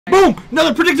Boom!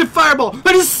 Another predictive fireball!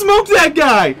 I just smoked that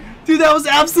guy! Dude, that was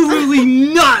absolutely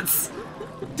nuts!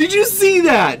 Did you see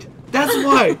that? That's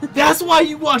why. That's why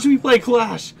you watch me play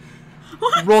Clash.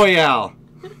 What? Royale.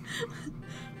 I'm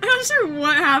not sure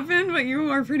what happened, but you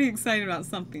are pretty excited about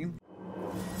something.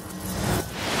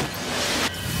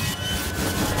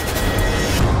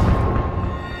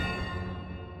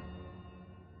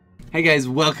 Hey guys,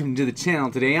 welcome to the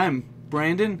channel. Today I'm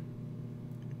Brandon.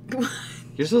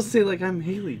 You're supposed to say like I'm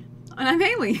Haley. And I'm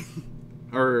Haley.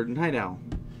 Or Night Owl.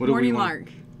 What Morning Lark.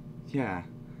 Yeah.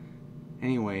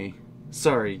 Anyway.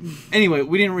 Sorry. Anyway,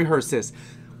 we didn't rehearse this.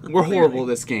 We're horrible at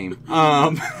this game.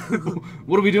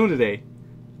 What are we doing today?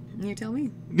 You tell me.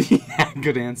 Yeah,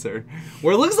 good answer.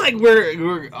 Well, it looks like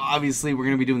we're obviously we're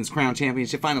gonna be doing this Crown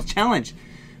Championship Finals Challenge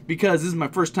because this is my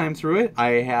first time through it.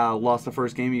 I lost the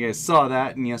first game. You guys saw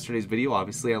that in yesterday's video.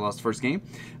 Obviously, I lost the first game.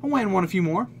 I went and won a few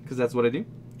more because that's what I do.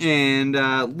 And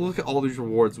look at all these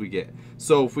rewards we get.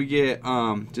 So if we get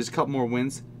just a couple more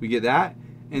wins, we get that.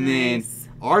 And then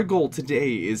our goal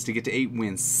today is to get to 8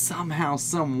 wins somehow,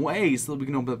 some way, so that we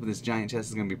can open up this giant chest.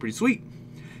 It's gonna be pretty sweet.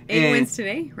 8 wins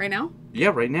today, right now? Yeah,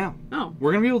 right now. Oh.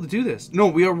 We're going to be able to do this. No,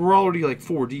 we're already like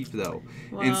 4 deep, though.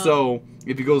 Well, and so,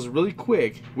 if it goes really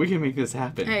quick, we can make this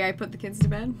happen. Hey, I put the kids to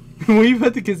bed. We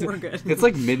put the kids to bed. We're good. It's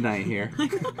like midnight here. I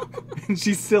know. And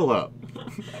she's still up.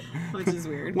 Which is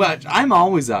weird. Well, I'm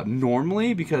always up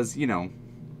normally because, you know,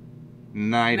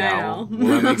 night owl.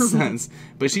 Well, that makes sense.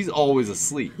 But she's always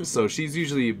asleep. So she's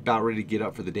usually about ready to get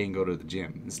up for the day and go to the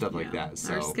gym and stuff like that.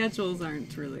 So our schedules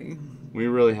aren't really... We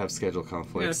really have schedule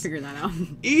conflicts. We gotta figure that out.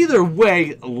 Either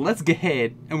way, let's go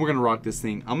ahead and we're gonna rock this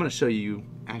thing. I'm gonna show you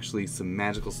actually some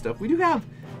magical stuff. We do have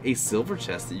a silver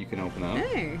chest that you can open up.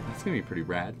 Hey. That's gonna be pretty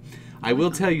rad. I will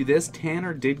tell you this,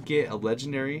 Tanner did get a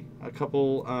legendary a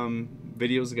couple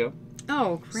videos ago.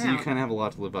 Oh, crap. So you kind of have a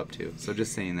lot to live up to. So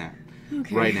just saying that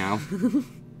okay. right now.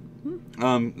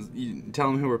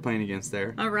 Tell them who we're playing against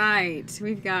there. All right.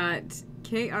 We've got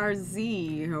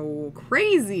KRZ. Oh,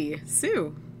 Crazy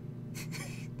Sue.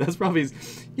 That's probably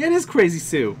his... Yeah, it is Crazy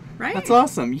Sue. Right? That's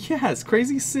awesome. Yes,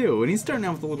 Crazy Sue. And he's starting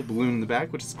out with a little balloon in the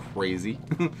back, which is crazy.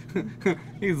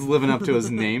 He's living up to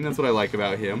his name. That's what I like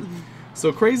about him.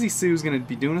 So Crazy Sue's going to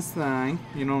be doing his thing.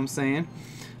 You know what I'm saying?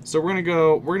 So we're going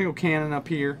to go cannon up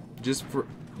here just for...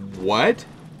 What?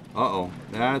 Uh-oh.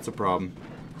 That's a problem.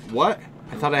 What?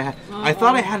 I thought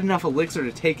I had enough elixir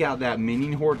to take out that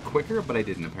minion horde quicker, but I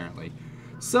didn't apparently.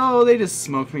 So they just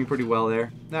smoked me pretty well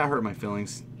there. That hurt my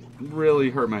feelings. Really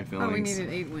hurt my feelings. Oh, we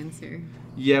needed 8 wins here.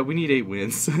 Yeah, we need 8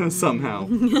 wins somehow.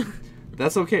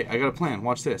 That's okay. I got a plan.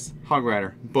 Watch this. Hog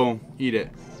Rider. Boom. Eat it.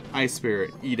 Ice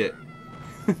Spirit. Eat it.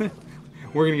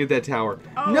 We're going to get that tower.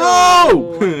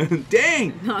 Oh. No!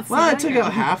 Dang! Not Well, I took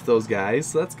out half those guys,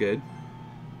 so that's good.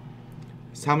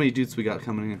 So how many dudes we got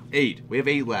coming in? 8. We have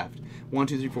 8 left. 1,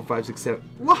 2, 3, 4, 5, 6, 7.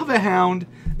 Lava Hound!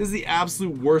 This is the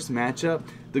absolute worst matchup.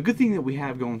 The good thing that we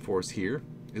have going for us here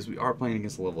is we are playing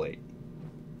against a level 8.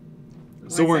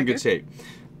 So we're in good shape.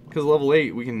 Because level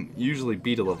 8, we can usually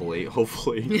beat a level 8,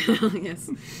 hopefully. Yes.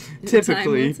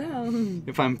 Typically,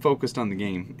 if I'm focused on the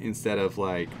game instead of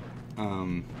like,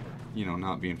 you know,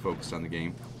 not being focused on the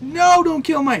game. No, don't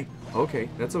kill me! Okay,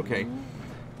 that's okay.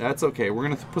 That's okay. We're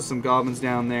going to put some goblins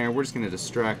down there. We're just going to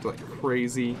distract like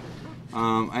crazy.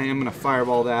 I am going to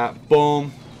fireball that.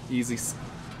 Boom. Easy.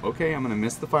 Okay, I'm going to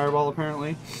miss the fireball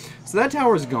apparently. So that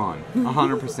tower's gone.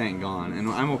 100% gone. And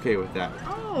I'm okay with that.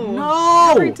 Oh,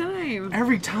 no! Every time.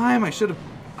 Every time. I should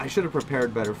have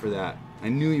prepared better for that. I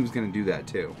knew he was going to do that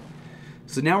too.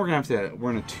 So now we're going to have to,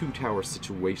 we're in a 2-tower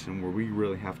situation where we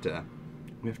really have to,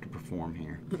 perform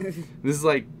here. This is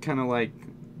like, kind of like,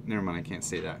 never mind, I can't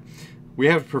say that. We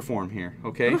have to perform here,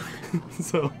 okay?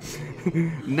 So,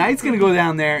 Knight's going to go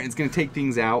down there. It's going to take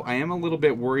things out. I am a little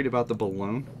bit worried about the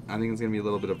balloon. I think it's going to be a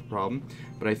little bit of a problem.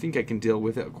 But I think I can deal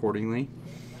with it accordingly.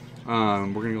 We're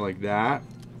going to go like that.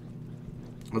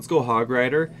 Let's go Hog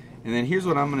Rider. And then here's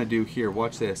what I'm going to do here.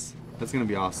 Watch this. That's going to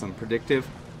be awesome. Predictive.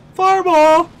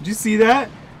 Fireball! Did you see that?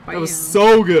 That was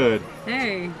so good.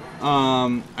 Hey.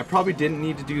 I probably didn't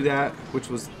need to do that, which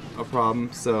was a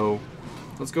problem. So...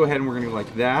 Let's go ahead and we're going to go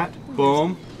like that.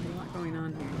 Boom. There's a lot going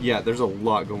on here. Yeah, there's a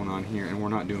lot going on here, and we're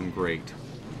not doing great.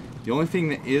 The only thing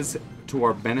that is to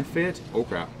our benefit... Oh,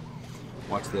 crap.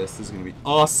 Watch this. This is going to be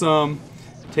awesome.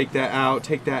 Take that out.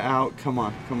 Take that out. Come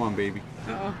on. Come on, baby.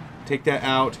 Uh-oh. Take that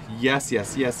out. Yes,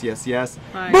 yes, yes, yes, yes.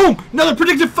 Bye. Boom! Another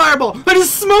predictive fireball! I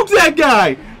just smoked that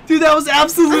guy! Dude, that was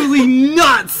absolutely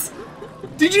nuts!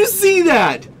 Did you see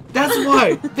that? That's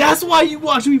why. That's why you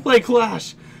watch me play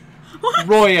Clash. What?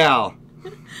 Royale.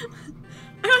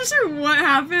 I'm not sure what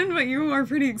happened, but you are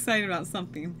pretty excited about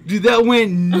something. Dude, that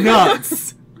went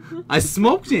nuts. I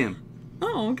smoked him.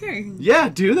 Oh, okay. Yeah,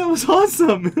 dude, that was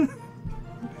awesome.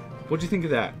 What'd you think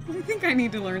of that? I think I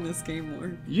need to learn this game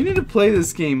more. You need to play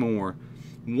this game more.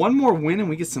 One more win and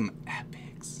we get some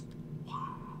epics.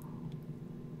 Wow.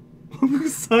 I'm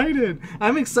excited.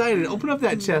 I'm excited. Open up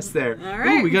that chest there. All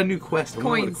right. Ooh, we got a new quest. I wonder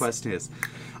what the Coins. quest is.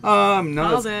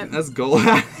 No, that's gold.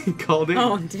 Called it.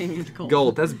 Oh, dang it, gold.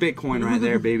 Gold. That's Bitcoin right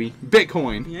there, baby.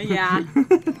 Bitcoin. Yeah.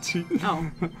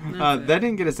 Oh. That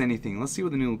didn't get us anything. Let's see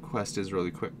what the new quest is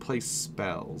really quick. Place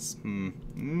spells.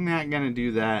 Not gonna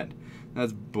do that.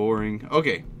 That's boring.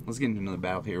 Okay, let's get into another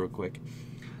battle here real quick.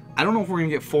 I don't know if we're gonna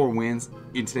get 4 wins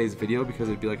in today's video because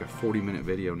it'd be like a 40-minute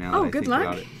video now. Oh, that I good think luck.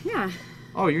 about it. Yeah.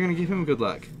 Oh, you're gonna give him good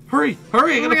luck. Hurry!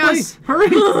 Hurry! I Oh gotta my play! gosh. Hurry!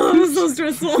 I'm so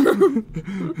stressful.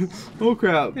 Oh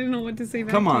crap! I didn't know what to say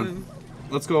back Come to on. him.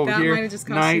 Let's go over That here. might have just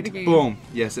cost you Knight. the game. Boom.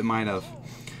 Yes, it might have.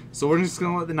 So we're just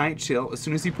gonna let the knight chill. As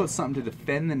soon as he puts something to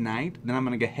defend the knight, then I'm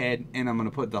gonna go ahead and I'm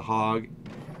gonna put the hog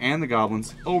and the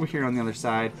goblins over here on the other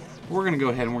side. We're gonna go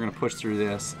ahead and we're gonna push through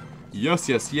this. Yes,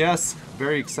 yes, yes.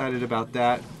 Very excited about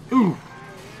that. Ooh.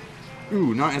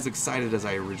 Ooh, not as excited as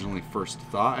I originally first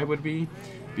thought I would be,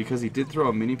 because he did throw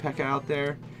a mini P.E.K.K.A out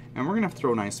there, and we're gonna have to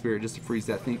throw an Ice Spirit just to freeze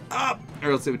that thing up,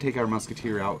 or else it would take our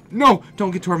Musketeer out. No,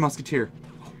 don't get to our Musketeer.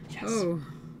 Oh, yes. Oh.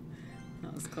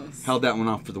 That was close. Held that one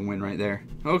off for the win right there.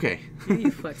 Okay. Yeah,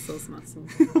 you flex those muscles.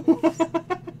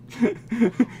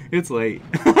 It's late.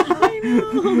 I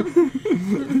know.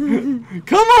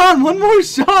 Come on, one more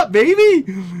shot, baby.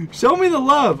 Show me the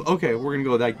love. Okay, we're gonna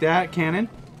go like that. Cannon.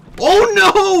 Oh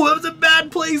no! That was a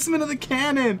bad placement of the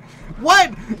cannon.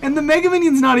 What? And the Mega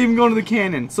Minion's not even going to the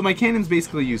cannon, so my cannon's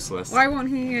basically useless. Why won't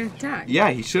he attack? Yeah,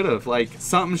 he should have. Like,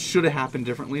 something should have happened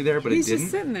differently there, but He's it didn't.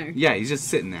 just sitting there. Yeah, he's just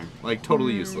sitting there, like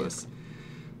totally useless.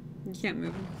 You can't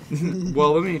move him.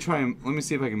 Well, let me try and let me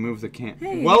see if I can move the can.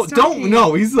 Hey, well, he's don't talking.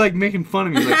 no. He's like making fun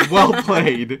of me. Like, well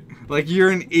played. Like you're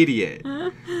an idiot.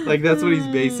 Like that's what he's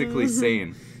basically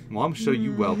saying. Well, I'm gonna show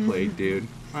you well played, dude.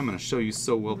 I'm gonna show you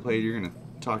so well played. You're gonna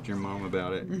talk to your mom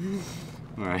about it.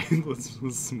 All right, let's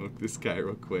smoke this guy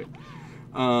real quick.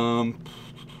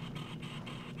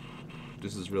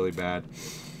 This is really bad.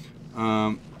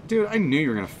 Dude, I knew you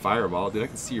were gonna fireball, dude. I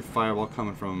can see your fireball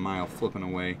coming from a mile, flipping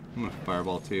away. I'm gonna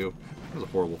fireball too. That was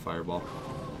a horrible fireball.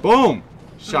 Boom!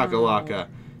 Shakalaka.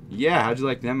 Yeah, how'd you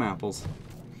like them apples?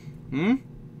 Come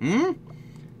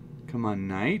on,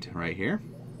 knight, right here.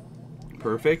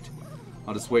 Perfect.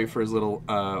 I'll just wait for his little,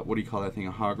 what do you call that thing,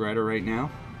 a hog rider right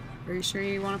now? Are you sure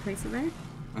you want to place it there?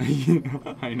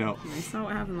 I know. I saw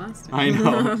what happened last time. I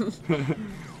know.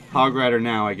 Hog rider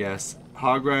now, I guess.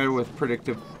 Hog rider with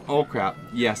predictive. Oh crap!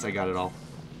 Yes, I got it all.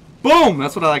 Boom!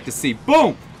 That's what I like to see.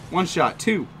 Boom! 1 shot,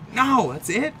 2. No, that's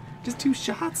it. Just 2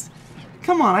 shots.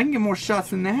 Come on, I can get more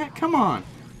shots than that. Come on.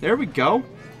 There we go.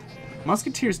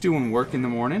 Musketeer's doing work in the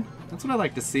morning. That's what I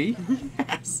like to see.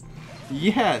 Yes.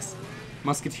 Yes.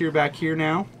 Musketeer back here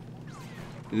now.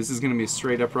 This is gonna be a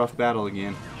straight up rough battle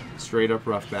again. Straight up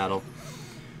rough battle.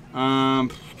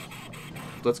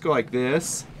 Let's go like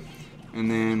this. And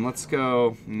then let's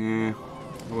go. Nah,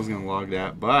 I wasn't gonna log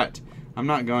that, but I'm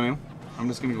not gonna. I'm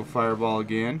just gonna go fireball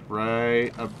again,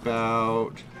 right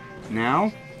about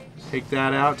now. Take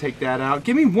that out. Take that out.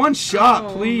 Give me 1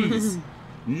 shot, please.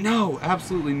 No,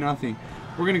 absolutely nothing.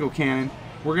 We're gonna go cannon.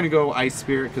 We're gonna go ice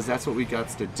spirit because that's what we got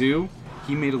to do.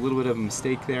 He made a little bit of a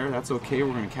mistake there. That's okay.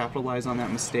 We're gonna capitalize on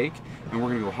that mistake, and we're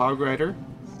gonna go hog rider.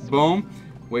 Boom.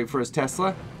 Wait for his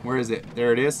Tesla. Where is it?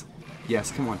 There it is. Yes.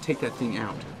 Come on. Take that thing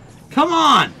out. Come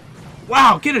on!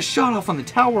 Wow, get a shot off on the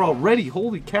tower already.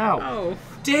 Holy cow. Oh.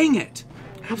 Dang it.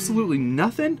 Absolutely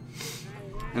nothing.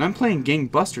 And I'm playing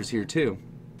gangbusters here too.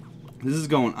 This is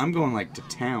going, I'm going like to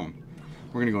town.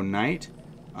 We're gonna go knight.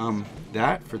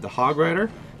 That for the hog rider.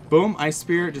 Boom, ice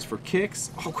spirit just for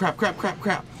kicks. Oh crap, crap, crap,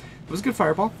 crap. It was a good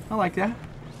fireball. I like that.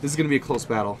 This is gonna be a close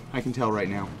battle. I can tell right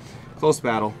now. Close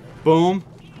battle. Boom.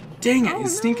 Dang it,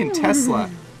 his stinking Tesla.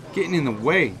 Getting in the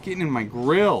way, getting in my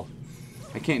grill.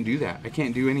 I can't do that. I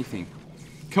can't do anything.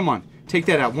 Come on. Take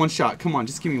that out. 1 shot. Come on.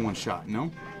 Just give me 1 shot. No?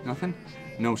 Nothing?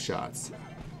 No shots.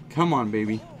 Come on,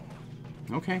 baby.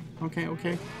 Okay. Okay.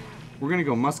 Okay. We're going to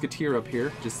go Musketeer up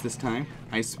here just this time.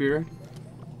 Ice Spirit.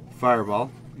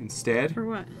 Fireball instead. For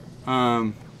what?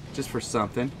 Just for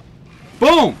something.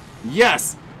 Boom!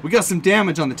 Yes! We got some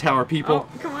damage on the tower, people.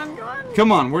 Oh, come on, come on.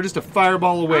 Come on. We're just a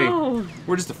fireball away. Oh.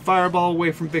 We're just a fireball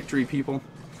away from victory, people.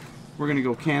 We're going to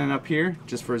go cannon up here,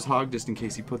 just for his hog, just in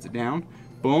case he puts it down.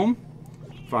 Boom.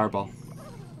 Fireball.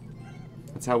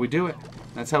 That's how we do it.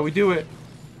 That's how we do it.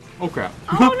 Oh, crap.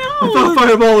 Oh, no. I thought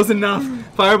fireball was enough.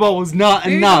 fireball was not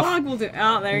Maybe enough. the log will do.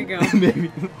 Oh, there you go. Maybe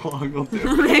the log will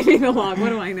do. Maybe the log. What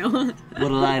do I know? What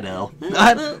do I know?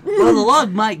 Well, the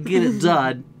log might get it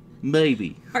done.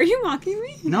 Maybe. Are you mocking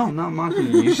me? No, I'm not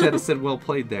mocking you. You should have said well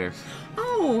played there.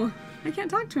 Oh, I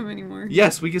can't talk to him anymore.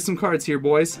 Yes, we get some cards here,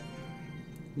 boys.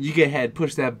 You get ahead,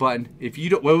 push that button. If you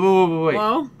don't, wait.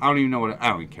 Whoa. I don't even know what. I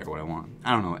don't even care what I want.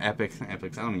 I don't know epics. I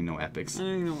don't even know epics. I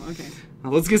don't even know. Okay.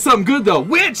 Let's get something good though.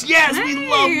 Witch, yes, we Hey!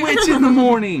 love witch in the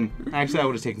morning. Actually, I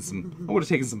would have taken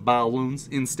some balloons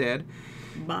instead.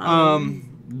 Bye.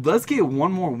 Let's get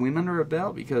one more win under our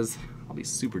belt because I'll be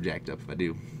super jacked up if I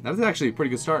do. That was actually a pretty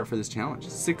good start for this challenge.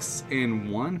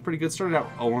 6-1, pretty good. Started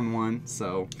out 0-1,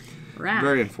 so Rat.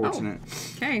 very unfortunate.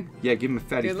 Oh, okay. Yeah, give him a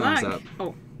fatty Good thumbs luck. up.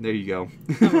 Oh, There you go.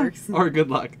 that works. Or good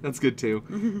luck. That's good too.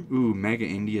 Ooh, Mega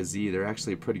India Z. They're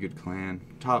actually a pretty good clan.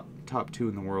 Top 2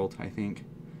 in the world, I think.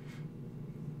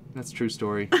 That's a true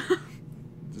story.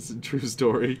 This is a true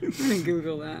story. I'm gonna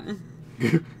Google that.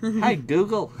 Hi,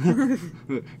 Google.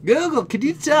 Google, can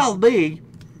you tell me,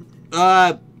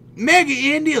 Mega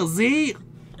India Z,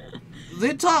 is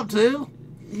it top 2?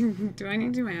 Do I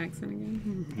need to do my accent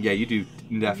again? Yeah, you do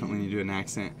definitely need to do an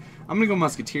accent. I'm gonna go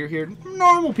Musketeer here.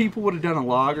 Normal people would have done a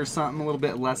log or something a little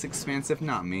bit less expensive.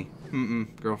 Not me.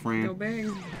 Girlfriend. Go big.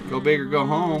 Go big or go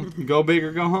home. Go big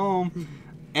or go home.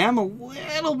 I'm a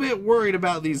little bit worried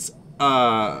about these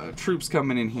troops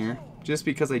coming in here. Just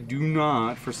because I do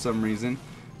not, for some reason,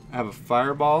 have a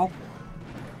fireball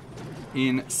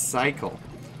in cycle.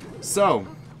 So,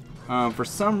 for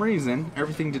some reason,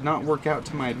 everything did not work out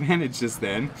to my advantage just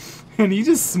then. And he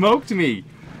just smoked me.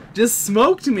 Just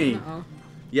smoked me. Uh-oh.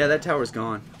 Yeah, that tower's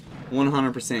gone.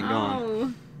 100% gone.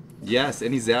 Oh. Yes,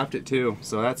 and he zapped it too,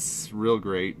 so that's real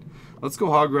great. Let's go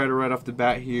Hog Rider right off the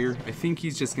bat here. I think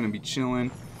he's just going to be chilling.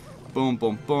 Boom,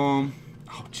 boom, boom.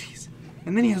 Oh, jeez.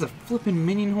 And then he has a flipping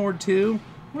minion horde too.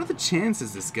 What are the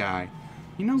chances, this guy?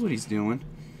 He knows what he's doing.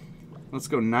 Let's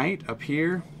go Knight up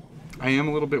here. I am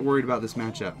a little bit worried about this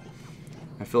matchup.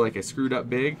 I feel like I screwed up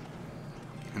big,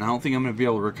 and I don't think I'm going to be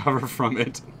able to recover from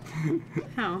it.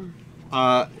 How?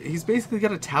 He's basically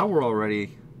got a tower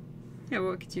already. Yeah,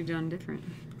 what could you have done different?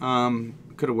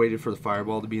 Could have waited for the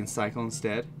fireball to be in cycle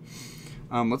instead.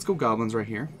 Let's go goblins right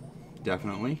here.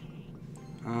 Definitely.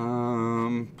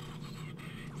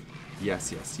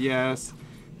 Yes, yes, yes.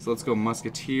 So let's go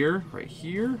musketeer right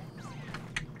here.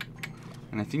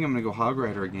 And I think I'm going to go hog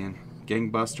rider again.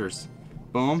 Gangbusters.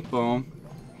 Boom, boom.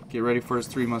 Get ready for his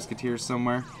 3 musketeers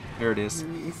somewhere. There it is.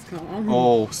 Nice call.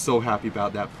 Oh, so happy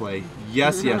about that play.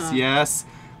 Yes, yes, yes.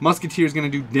 Musketeer's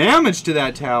going to do damage to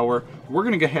that tower. We're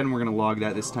going to go ahead and we're going to log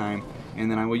that this time.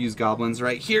 And then I will use goblins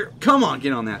right here. Come on,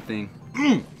 get on that thing.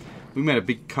 We made a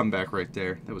big comeback right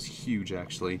there. That was huge,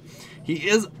 actually. He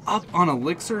is up on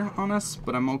elixir on us,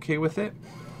 but I'm okay with it.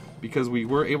 Because we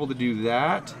were able to do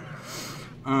that.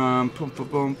 Boom, boom,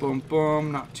 boom, boom,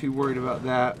 boom. Not too worried about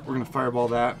that. We're going to fireball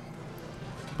that.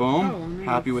 Boom. Oh, nice.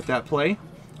 Happy with that play.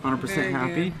 100% Very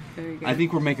happy. good. Very good. I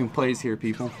think we're making plays here,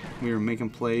 people. We are making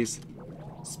plays.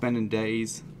 Spending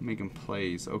days making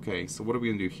plays. Okay, so what are we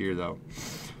going to do here, though?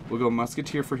 We'll go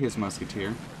Musketeer for his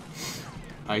Musketeer.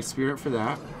 Ice Spirit for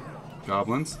that.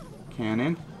 Goblins.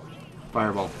 Cannon.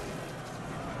 Fireball.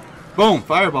 Boom!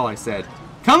 Fireball, I said.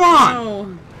 Come on!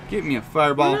 No. Get me a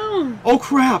fireball. No. Oh,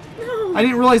 crap! No. I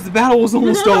didn't realize the battle was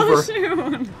almost No, over.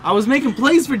 shoot. I was making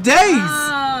plays for days!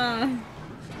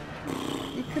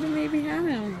 You could have maybe had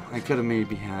him. I could have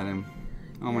maybe had him.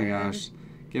 Oh my Good. gosh.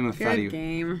 Give him a Good fatty.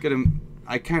 game. Get him.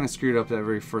 I kind of screwed up that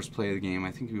very first play of the game.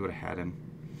 I think we would have had him.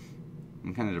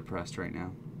 I'm kind of depressed right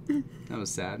now. That was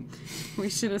sad. We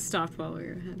should have stopped while we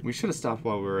were ahead. We should have stopped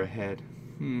while we were ahead.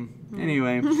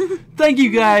 Anyway, thank you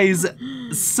guys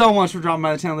so much for dropping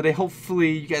by the channel today.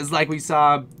 Hopefully you guys like what you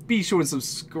saw. Be sure and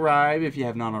subscribe if you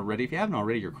have not already. If you haven't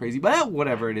already, you're crazy. But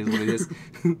whatever, it is what it is.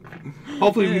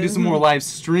 Hopefully we can do some more live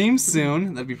streams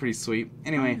soon. That'd be pretty sweet.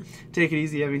 Anyway, take it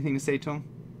easy. You have anything to say to them?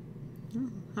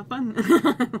 Have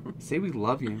fun. Say we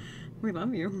love you. We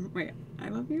love you. Wait, I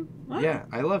love you? What? Yeah,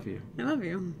 I love you. I love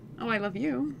you. Oh, I love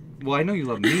you. Well, I know you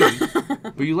love me,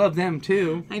 but you love them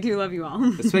too. I do love you all.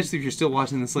 Especially if you're still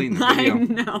watching this late in the I video.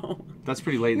 know. That's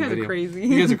pretty late in the You guys video. are crazy.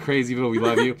 You guys are crazy, but we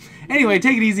love you. Anyway,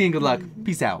 take it easy and good luck.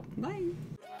 Peace out. Bye.